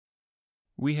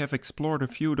we have explored a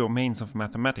few domains of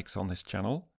mathematics on this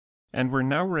channel, and we're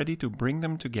now ready to bring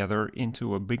them together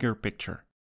into a bigger picture.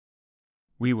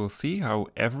 We will see how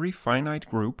every finite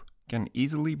group can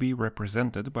easily be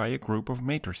represented by a group of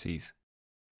matrices.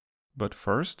 But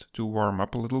first, to warm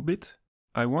up a little bit,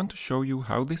 I want to show you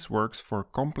how this works for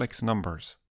complex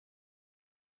numbers.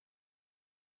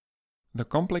 The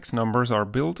complex numbers are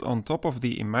built on top of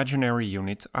the imaginary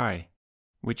unit I,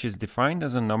 which is defined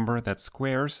as a number that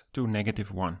squares to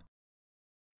 -1.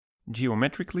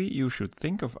 Geometrically, you should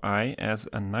think of I as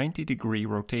a 90-degree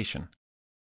rotation.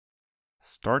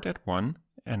 Start at 1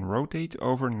 and rotate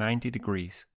over 90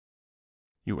 degrees.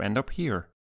 You end up here,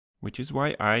 which is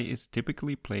why I is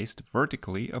typically placed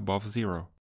vertically above 0.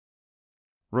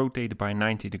 Rotate by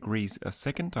 90 degrees a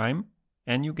second time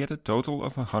and you get a total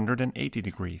of 180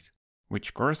 degrees,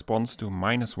 which corresponds to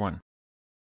 -1.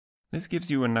 This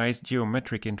gives you a nice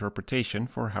geometric interpretation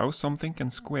for how something can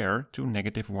square to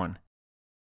 -1.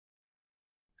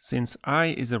 Since I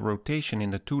is a rotation in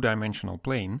the two-dimensional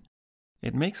plane,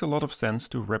 it makes a lot of sense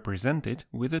to represent it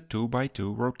with a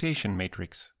 2x2 rotation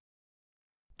matrix.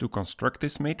 To construct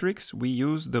this matrix, we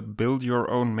use the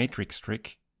build-your-own matrix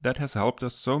trick that has helped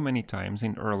us so many times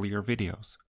in earlier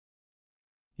videos.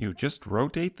 You just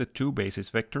rotate the two basis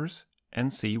vectors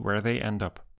and see where they end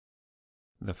up.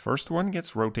 The first one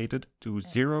gets rotated to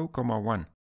 0, 1,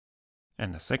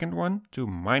 and the second one to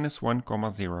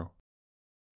 -1, 0.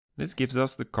 This gives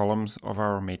us the columns of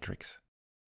our matrix.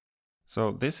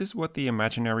 So this is what the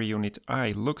imaginary unit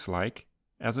I looks like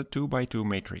as a 2x2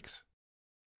 matrix.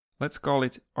 Let's call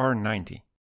it R90.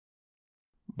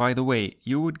 By the way,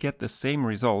 you would get the same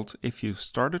result if you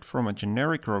started from a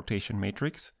generic rotation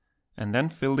matrix and then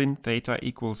filled in theta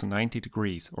equals 90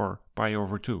 degrees, or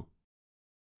pi/2.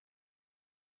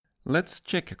 Let's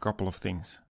check a couple of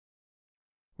things.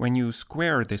 When you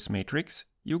square this matrix,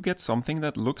 you get something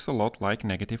that looks a lot like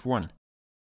 -1.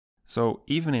 So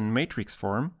even in matrix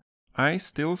form, I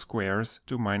still squares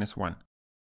to -1.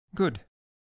 Good.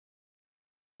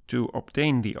 To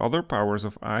obtain the other powers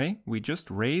of I, we just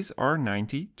raise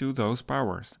R90 to those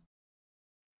powers.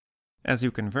 As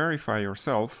you can verify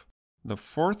yourself, the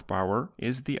fourth power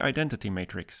is the identity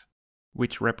matrix,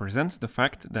 which represents the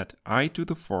fact that I to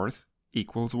the fourth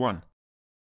equals 1.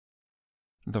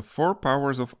 The 4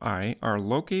 powers of I are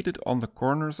located on the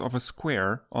corners of a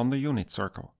square on the unit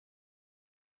circle.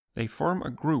 They form a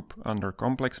group under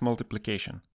complex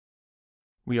multiplication.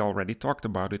 We already talked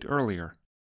about it earlier.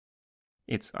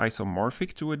 It's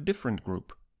isomorphic to a different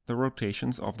group, the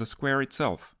rotations of the square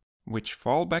itself, which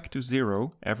fall back to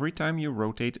 0 every time you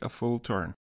rotate a full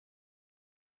turn.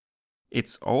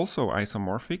 It's also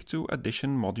isomorphic to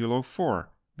addition modulo 4,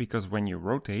 because when you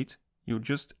rotate, you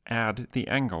just add the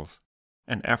angles,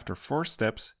 and after 4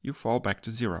 steps you fall back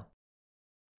to 0.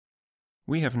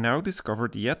 We have now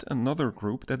discovered yet another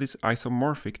group that is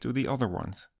isomorphic to the other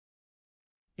ones.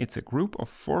 It's a group of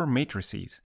 4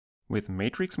 matrices, with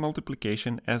matrix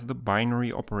multiplication as the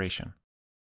binary operation.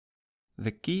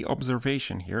 The key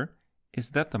observation here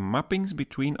is that the mappings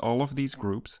between all of these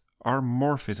groups are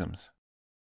morphisms.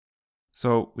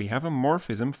 So we have a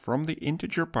morphism from the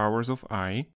integer powers of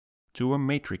I to a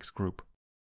matrix group.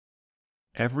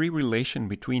 Every relation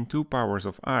between 2 powers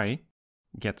of I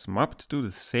gets mapped to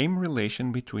the same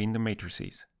relation between the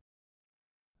matrices.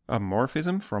 A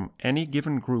morphism from any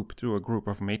given group to a group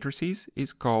of matrices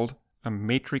is called a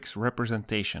matrix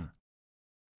representation.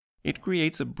 It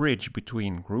creates a bridge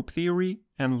between group theory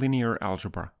and linear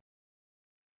algebra.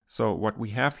 So what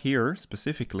we have here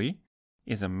specifically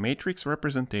is a matrix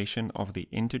representation of the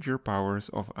integer powers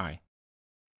of I.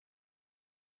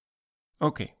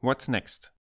 Okay, what's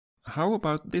next? How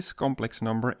about this complex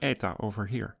number eta over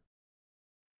here?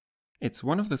 It's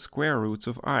one of the square roots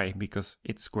of I because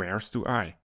it squares to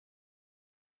I.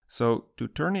 So to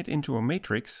turn it into a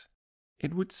matrix,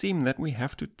 it would seem that we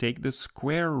have to take the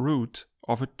square root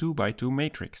of a 2x2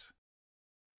 matrix.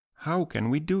 How can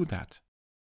we do that?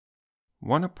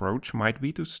 One approach might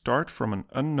be to start from an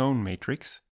unknown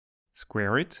matrix,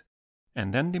 square it,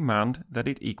 and then demand that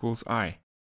it equals I.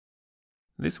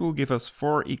 This will give us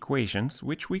 4 equations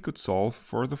which we could solve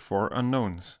for the 4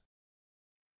 unknowns.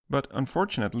 But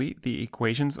unfortunately, the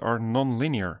equations are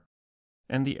nonlinear,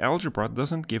 and the algebra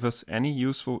doesn't give us any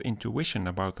useful intuition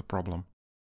about the problem.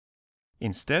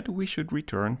 Instead, we should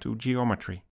return to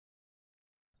geometry.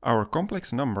 Our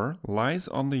complex number lies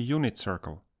on the unit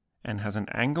circle and has an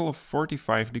angle of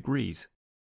 45 degrees.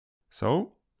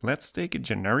 So, let's take a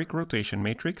generic rotation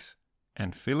matrix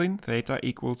and fill in theta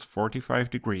equals 45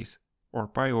 degrees, or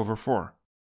pi/4.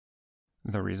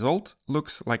 The result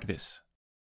looks like this.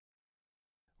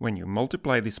 When you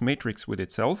multiply this matrix with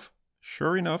itself,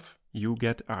 Sure enough, you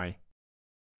get I.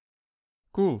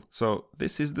 Cool, so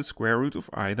this is the square root of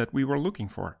I that we were looking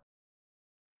for.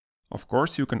 Of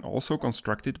course, you can also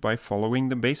construct it by following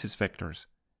the basis vectors,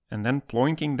 and then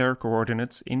ploinking their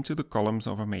coordinates into the columns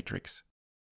of a matrix.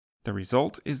 The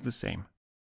result is the same.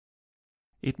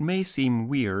 It may seem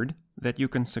weird that you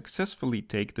can successfully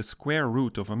take the square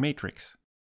root of a matrix.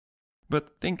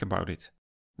 But think about it.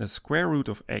 The square root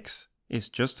of x is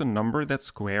just a number that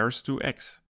squares to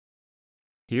x.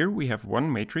 Here we have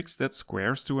one matrix that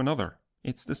squares to another.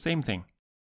 It's the same thing.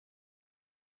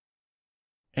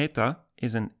 Eta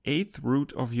is an eighth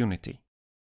root of unity.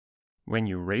 When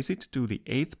you raise it to the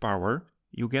eighth power,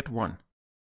 you get 1.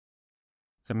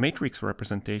 The matrix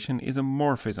representation is a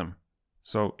morphism,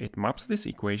 so it maps this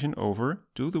equation over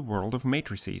to the world of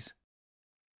matrices.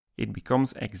 It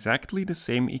becomes exactly the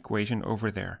same equation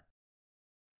over there.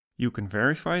 You can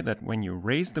verify that when you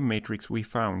raise the matrix we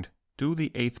found to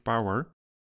the eighth power,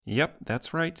 yep,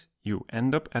 that's right, you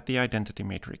end up at the identity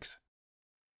matrix.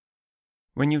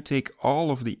 When you take all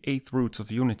of the eighth roots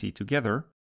of unity together,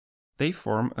 they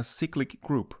form a cyclic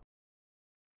group.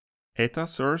 Eta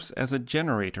serves as a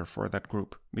generator for that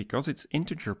group, because its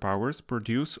integer powers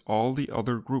produce all the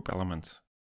other group elements.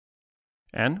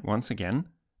 And once again,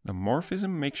 the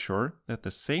morphism makes sure that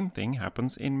the same thing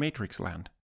happens in matrix land.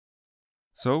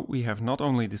 So we have not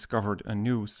only discovered a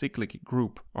new cyclic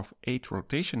group of 8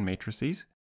 rotation matrices,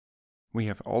 we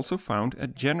have also found a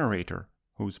generator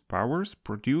whose powers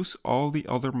produce all the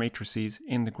other matrices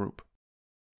in the group.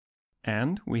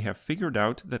 And we have figured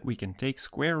out that we can take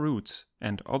square roots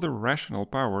and other rational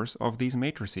powers of these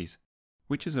matrices,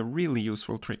 which is a really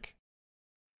useful trick.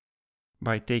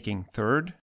 By taking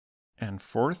third and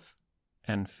fourth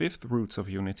and fifth roots of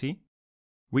unity,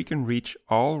 we can reach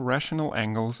all rational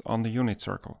angles on the unit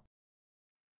circle.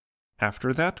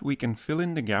 After that, we can fill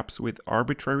in the gaps with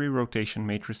arbitrary rotation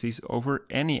matrices over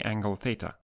any angle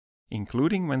theta,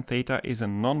 including when theta is a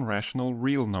non-rational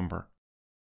real number.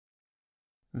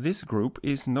 This group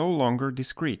is no longer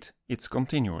discrete, it's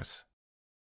continuous.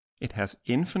 It has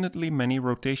infinitely many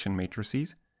rotation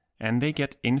matrices, and they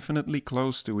get infinitely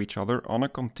close to each other on a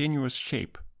continuous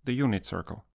shape, the unit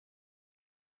circle.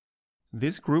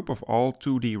 This group of all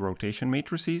 2D rotation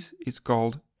matrices is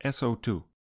called SO2.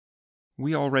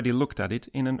 We already looked at it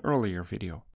in an earlier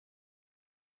video.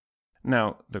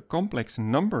 Now, the complex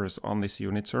numbers on this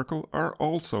unit circle are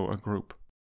also a group.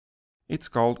 It's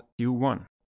called U1.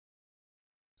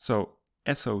 So,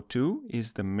 SO2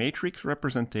 is the matrix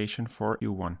representation for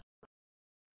U1.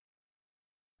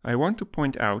 I want to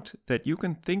point out that you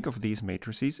can think of these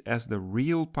matrices as the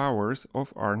real powers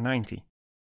of R90.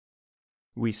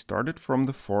 We started from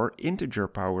the 4 integer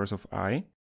powers of I,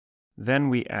 then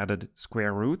we added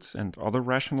square roots and other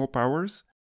rational powers,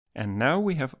 and now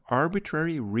we have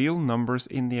arbitrary real numbers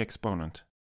in the exponent.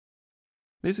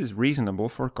 This is reasonable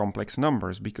for complex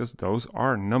numbers because those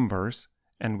are numbers,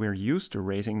 and we're used to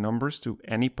raising numbers to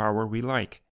any power we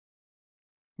like.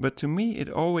 But to me it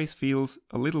always feels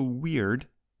a little weird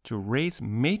to raise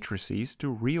matrices to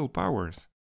real powers.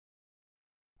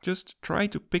 Just try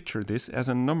to picture this as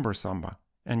a number samba,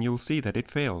 and you'll see that it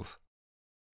fails.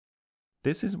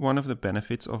 This is one of the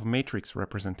benefits of matrix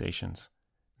representations.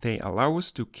 They allow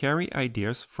us to carry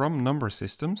ideas from number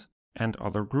systems and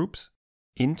other groups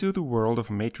into the world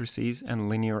of matrices and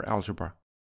linear algebra.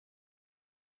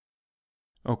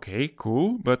 Okay,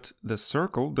 cool, but the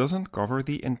circle doesn't cover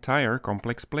the entire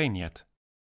complex plane yet.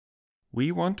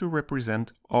 We want to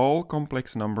represent all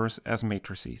complex numbers as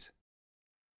matrices.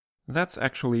 That's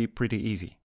actually pretty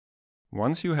easy.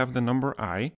 Once you have the number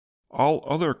I, all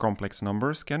other complex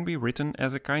numbers can be written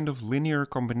as a kind of linear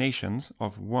combinations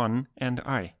of 1 and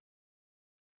I.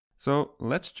 So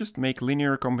let's just make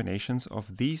linear combinations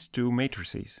of these two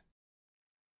matrices.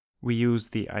 We use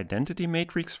the identity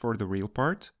matrix for the real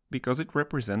part because it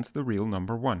represents the real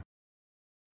number 1.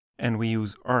 And we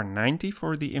use R90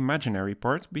 for the imaginary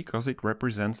part because it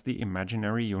represents the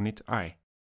imaginary unit I.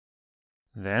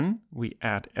 Then we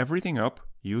add everything up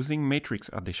using matrix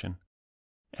addition.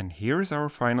 And here's our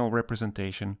final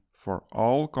representation for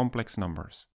all complex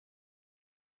numbers.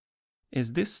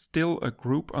 Is this still a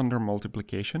group under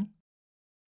multiplication?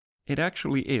 It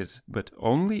actually is, but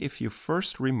only if you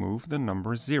first remove the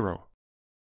number 0.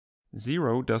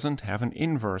 0 doesn't have an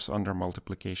inverse under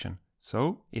multiplication,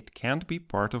 so it can't be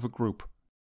part of a group.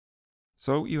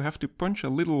 So you have to punch a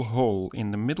little hole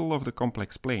in the middle of the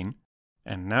complex plane,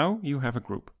 and now you have a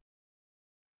group.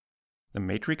 The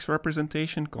matrix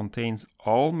representation contains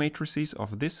all matrices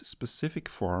of this specific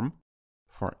form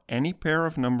for any pair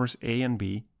of numbers A and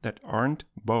B that aren't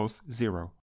both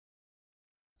 0.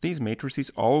 these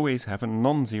matrices always have a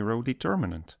non-zero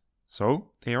determinant,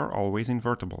 so they are always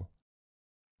invertible.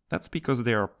 That's because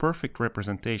they are perfect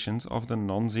representations of the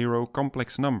non-zero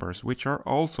complex numbers, which are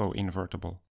also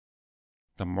invertible.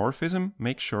 The morphism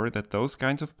makes sure that those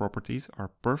kinds of properties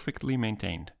are perfectly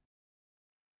maintained.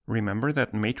 Remember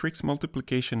that matrix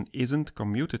multiplication isn't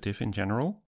commutative in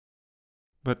general,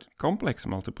 but complex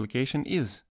multiplication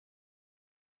is.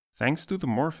 Thanks to the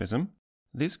morphism,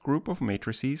 this group of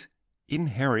matrices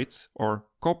inherits or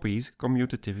copies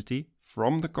commutativity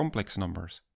from the complex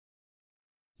numbers.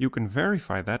 You can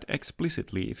verify that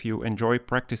explicitly if you enjoy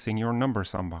practicing your number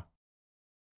samba.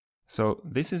 So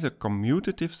this is a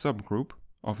commutative subgroup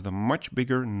of the much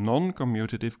bigger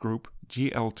non-commutative group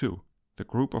GL2, the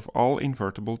group of all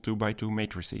invertible 2x2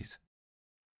 matrices.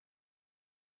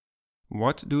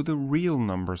 What do the real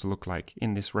numbers look like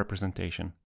in this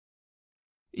representation?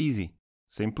 Easy.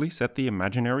 Simply set the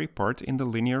imaginary part in the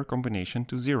linear combination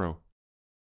to 0.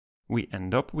 We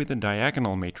end up with a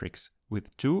diagonal matrix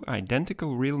with two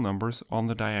identical real numbers on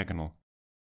the diagonal.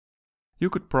 You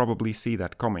could probably see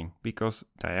that coming, because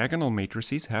diagonal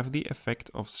matrices have the effect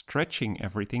of stretching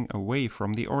everything away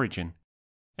from the origin.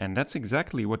 And that's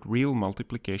exactly what real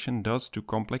multiplication does to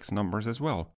complex numbers as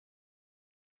well.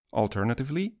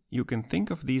 Alternatively, you can think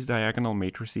of these diagonal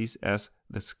matrices as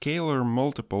the scalar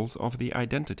multiples of the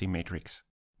identity matrix,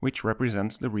 which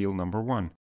represents the real number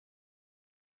 1.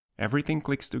 Everything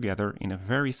clicks together in a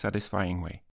very satisfying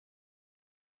way.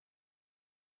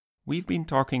 We've been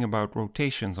talking about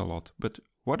rotations a lot, but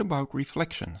what about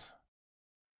reflections?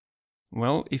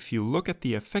 Well, if you look at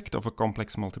the effect of a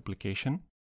complex multiplication,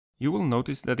 you will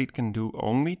notice that it can do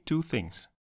only two things.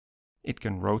 It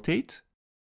can rotate,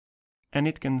 and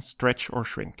it can stretch or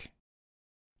shrink.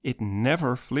 It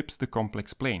never flips the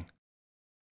complex plane.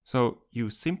 So you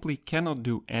simply cannot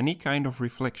do any kind of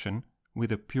reflection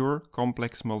with a pure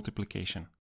complex multiplication.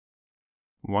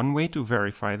 One way to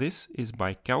verify this is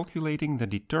by calculating the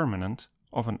determinant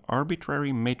of an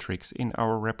arbitrary matrix in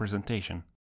our representation.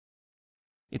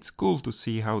 It's cool to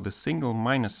see how the single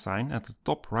minus sign at the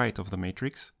top right of the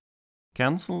matrix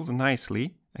cancels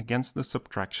nicely against the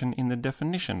subtraction in the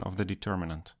definition of the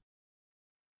determinant.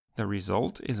 The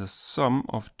result is a sum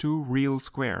of two real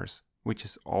squares, which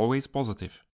is always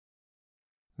positive.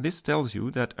 This tells you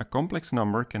that a complex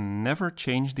number can never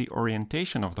change the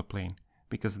orientation of the plane,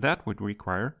 because that would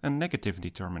require a negative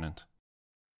determinant.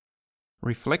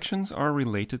 Reflections are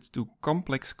related to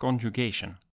complex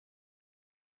conjugation.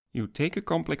 You take a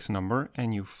complex number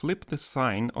and you flip the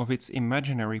sign of its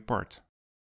imaginary part.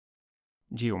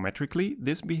 Geometrically,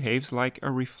 this behaves like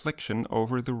a reflection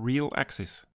over the real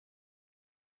axis.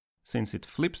 Since it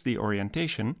flips the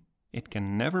orientation, it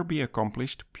can never be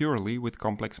accomplished purely with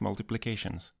complex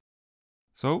multiplications.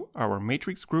 So our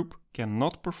matrix group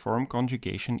cannot perform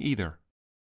conjugation either.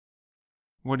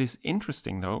 What is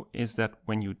interesting though is that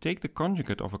when you take the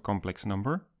conjugate of a complex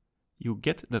number, you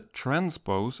get the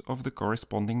transpose of the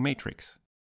corresponding matrix.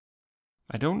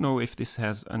 I don't know if this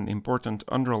has an important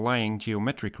underlying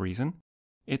geometric reason,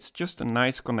 it's just a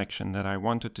nice connection that I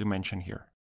wanted to mention here.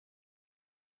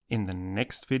 In the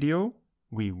next video,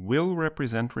 we will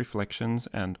represent reflections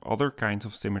and other kinds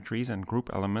of symmetries and group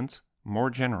elements more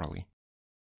generally.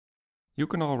 You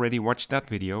can already watch that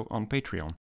video on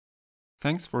Patreon.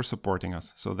 Thanks for supporting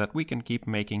us so that we can keep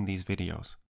making these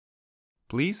videos.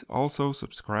 Please also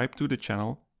subscribe to the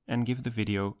channel and give the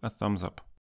video a thumbs up.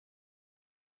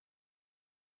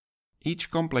 Each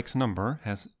complex number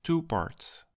has two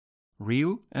parts,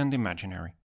 real and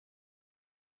imaginary.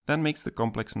 That makes the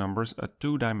complex numbers a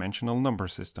two-dimensional number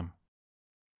system.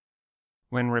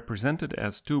 When represented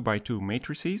as 2x2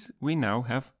 matrices, we now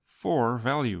have 4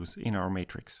 values in our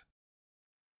matrix.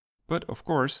 But of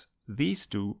course, these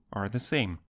two are the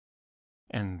same.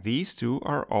 And these two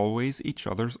are always each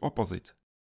other's opposite.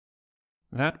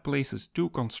 That places two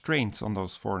constraints on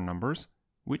those 4 numbers,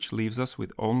 which leaves us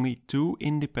with only 2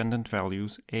 independent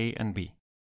values a and b.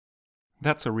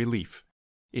 That's a relief.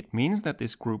 It means that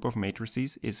this group of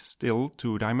matrices is still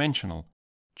two-dimensional,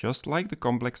 just like the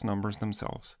complex numbers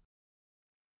themselves.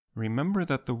 Remember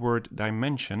that the word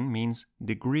dimension means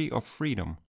degree of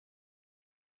freedom.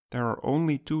 There are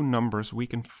only 2 numbers we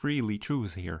can freely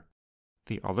choose here.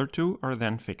 The other 2 are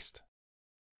then fixed.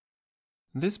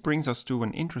 This brings us to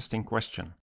an interesting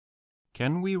question.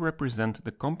 Can we represent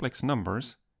the complex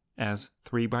numbers as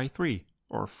 3x3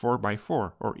 or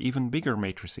 4x4 or even bigger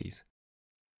matrices?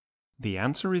 The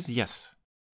answer is yes.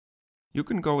 You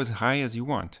can go as high as you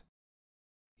want.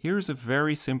 Here's a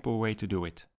very simple way to do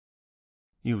it.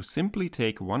 You simply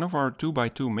take one of our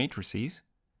 2x2 matrices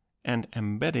and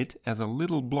embed it as a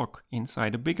little block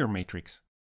inside a bigger matrix.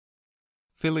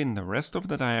 fill in the rest of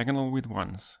the diagonal with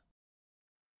 1s.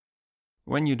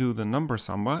 When you do the number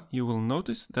samba, you will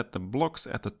notice that the blocks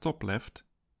at the top left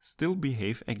still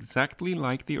behave exactly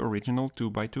like the original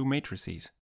 2x2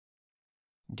 matrices.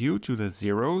 Due to the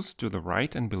zeros to the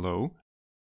right and below,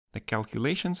 the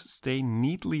calculations stay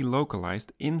neatly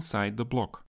localized inside the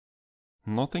block.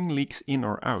 Nothing leaks in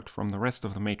or out from the rest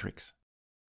of the matrix.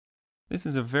 This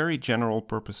is a very general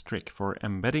purpose trick for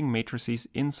embedding matrices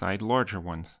inside larger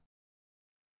ones.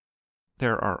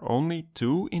 There are only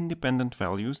 2 independent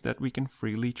values that we can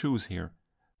freely choose here,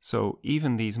 so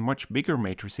even these much bigger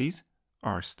matrices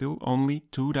are still only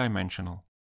 2-dimensional.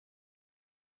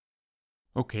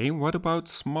 Okay, what about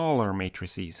smaller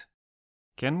matrices?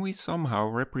 Can we somehow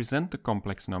represent the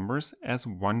complex numbers as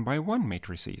 1x1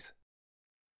 matrices?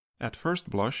 At first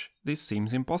blush, this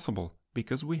seems impossible,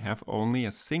 because we have only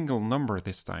a single number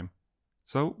this time.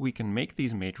 So we can make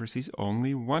these matrices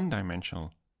only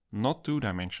 1-dimensional, not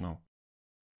 2-dimensional.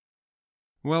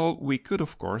 Well, we could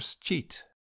of course cheat.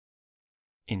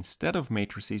 Instead of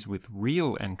matrices with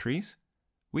real entries,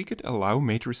 we could allow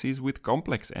matrices with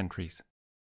complex entries.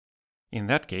 In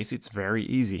that case, it's very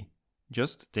easy.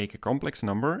 Just take a complex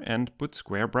number and put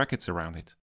square brackets around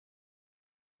it.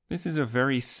 This is a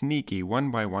very sneaky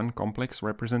 1x1 complex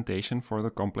representation for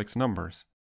the complex numbers.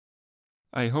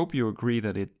 I hope you agree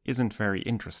that it isn't very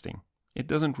interesting. It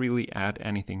doesn't really add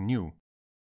anything new.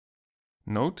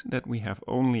 Note that we have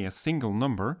only a single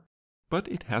number, but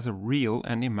it has a real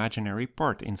and imaginary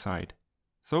part inside,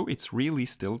 so it's really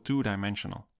still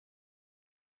 2-dimensional.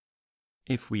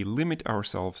 If we limit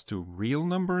ourselves to real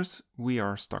numbers, we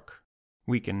are stuck.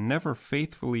 We can never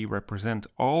faithfully represent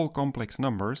all complex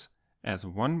numbers as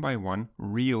 1x1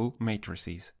 real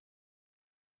matrices.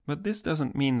 But this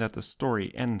doesn't mean that the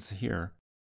story ends here.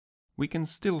 We can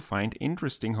still find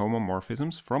interesting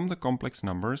homomorphisms from the complex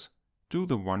numbers to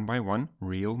the 1x1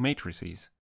 real matrices.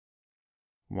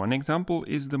 One example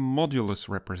is the modulus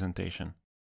representation.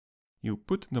 You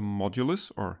put the modulus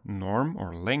or norm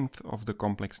or length of the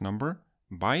complex number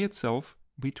by itself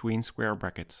between square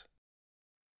brackets.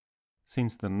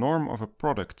 Since the norm of a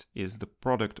product is the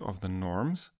product of the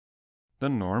norms, the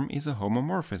norm is a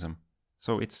homomorphism,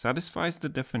 so it satisfies the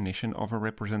definition of a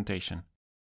representation.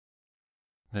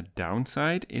 The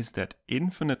downside is that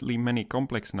infinitely many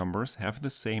complex numbers have the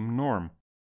same norm,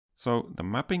 so the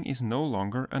mapping is no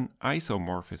longer an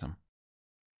isomorphism.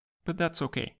 But that's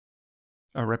okay.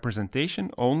 A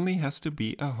representation only has to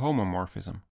be a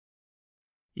homomorphism.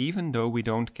 Even though we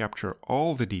don't capture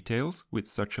all the details with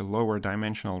such a lower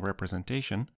dimensional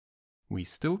representation, we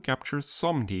still capture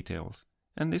some details,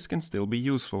 and this can still be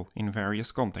useful in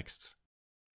various contexts.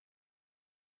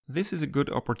 This is a good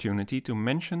opportunity to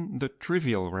mention the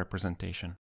trivial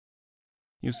representation.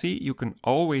 You see, you can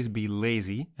always be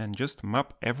lazy and just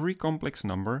map every complex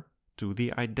number to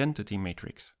the identity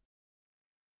matrix.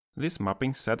 This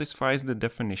mapping satisfies the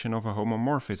definition of a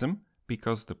homomorphism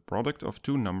because the product of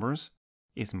 2 numbers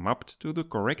is mapped to the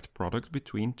correct product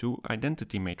between 2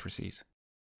 identity matrices.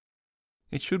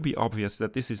 It should be obvious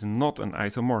that this is not an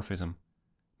isomorphism.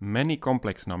 Many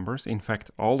complex numbers, in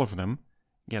fact all of them,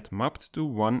 get mapped to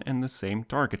one and the same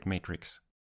target matrix.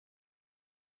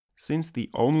 Since the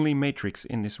only matrix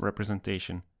in this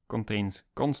representation contains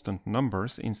constant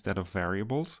numbers instead of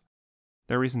variables,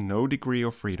 there is no degree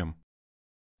of freedom.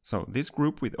 So this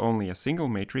group with only a single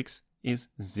matrix is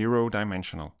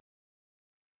 0-dimensional.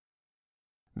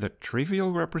 The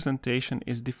trivial representation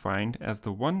is defined as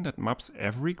the one that maps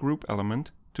every group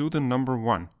element to the number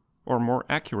 1, or more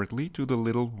accurately to the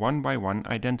little 1x1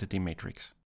 identity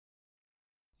matrix.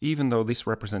 Even though this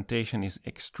representation is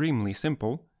extremely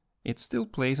simple, it still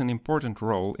plays an important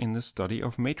role in the study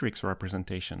of matrix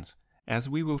representations, as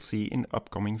we will see in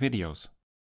upcoming videos.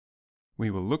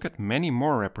 We will look at many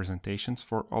more representations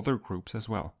for other groups as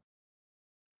well.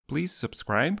 Please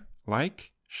subscribe,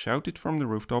 like, shout it from the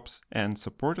rooftops, and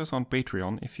support us on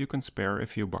Patreon if you can spare a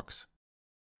few bucks.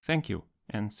 Thank you,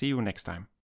 and see you next time.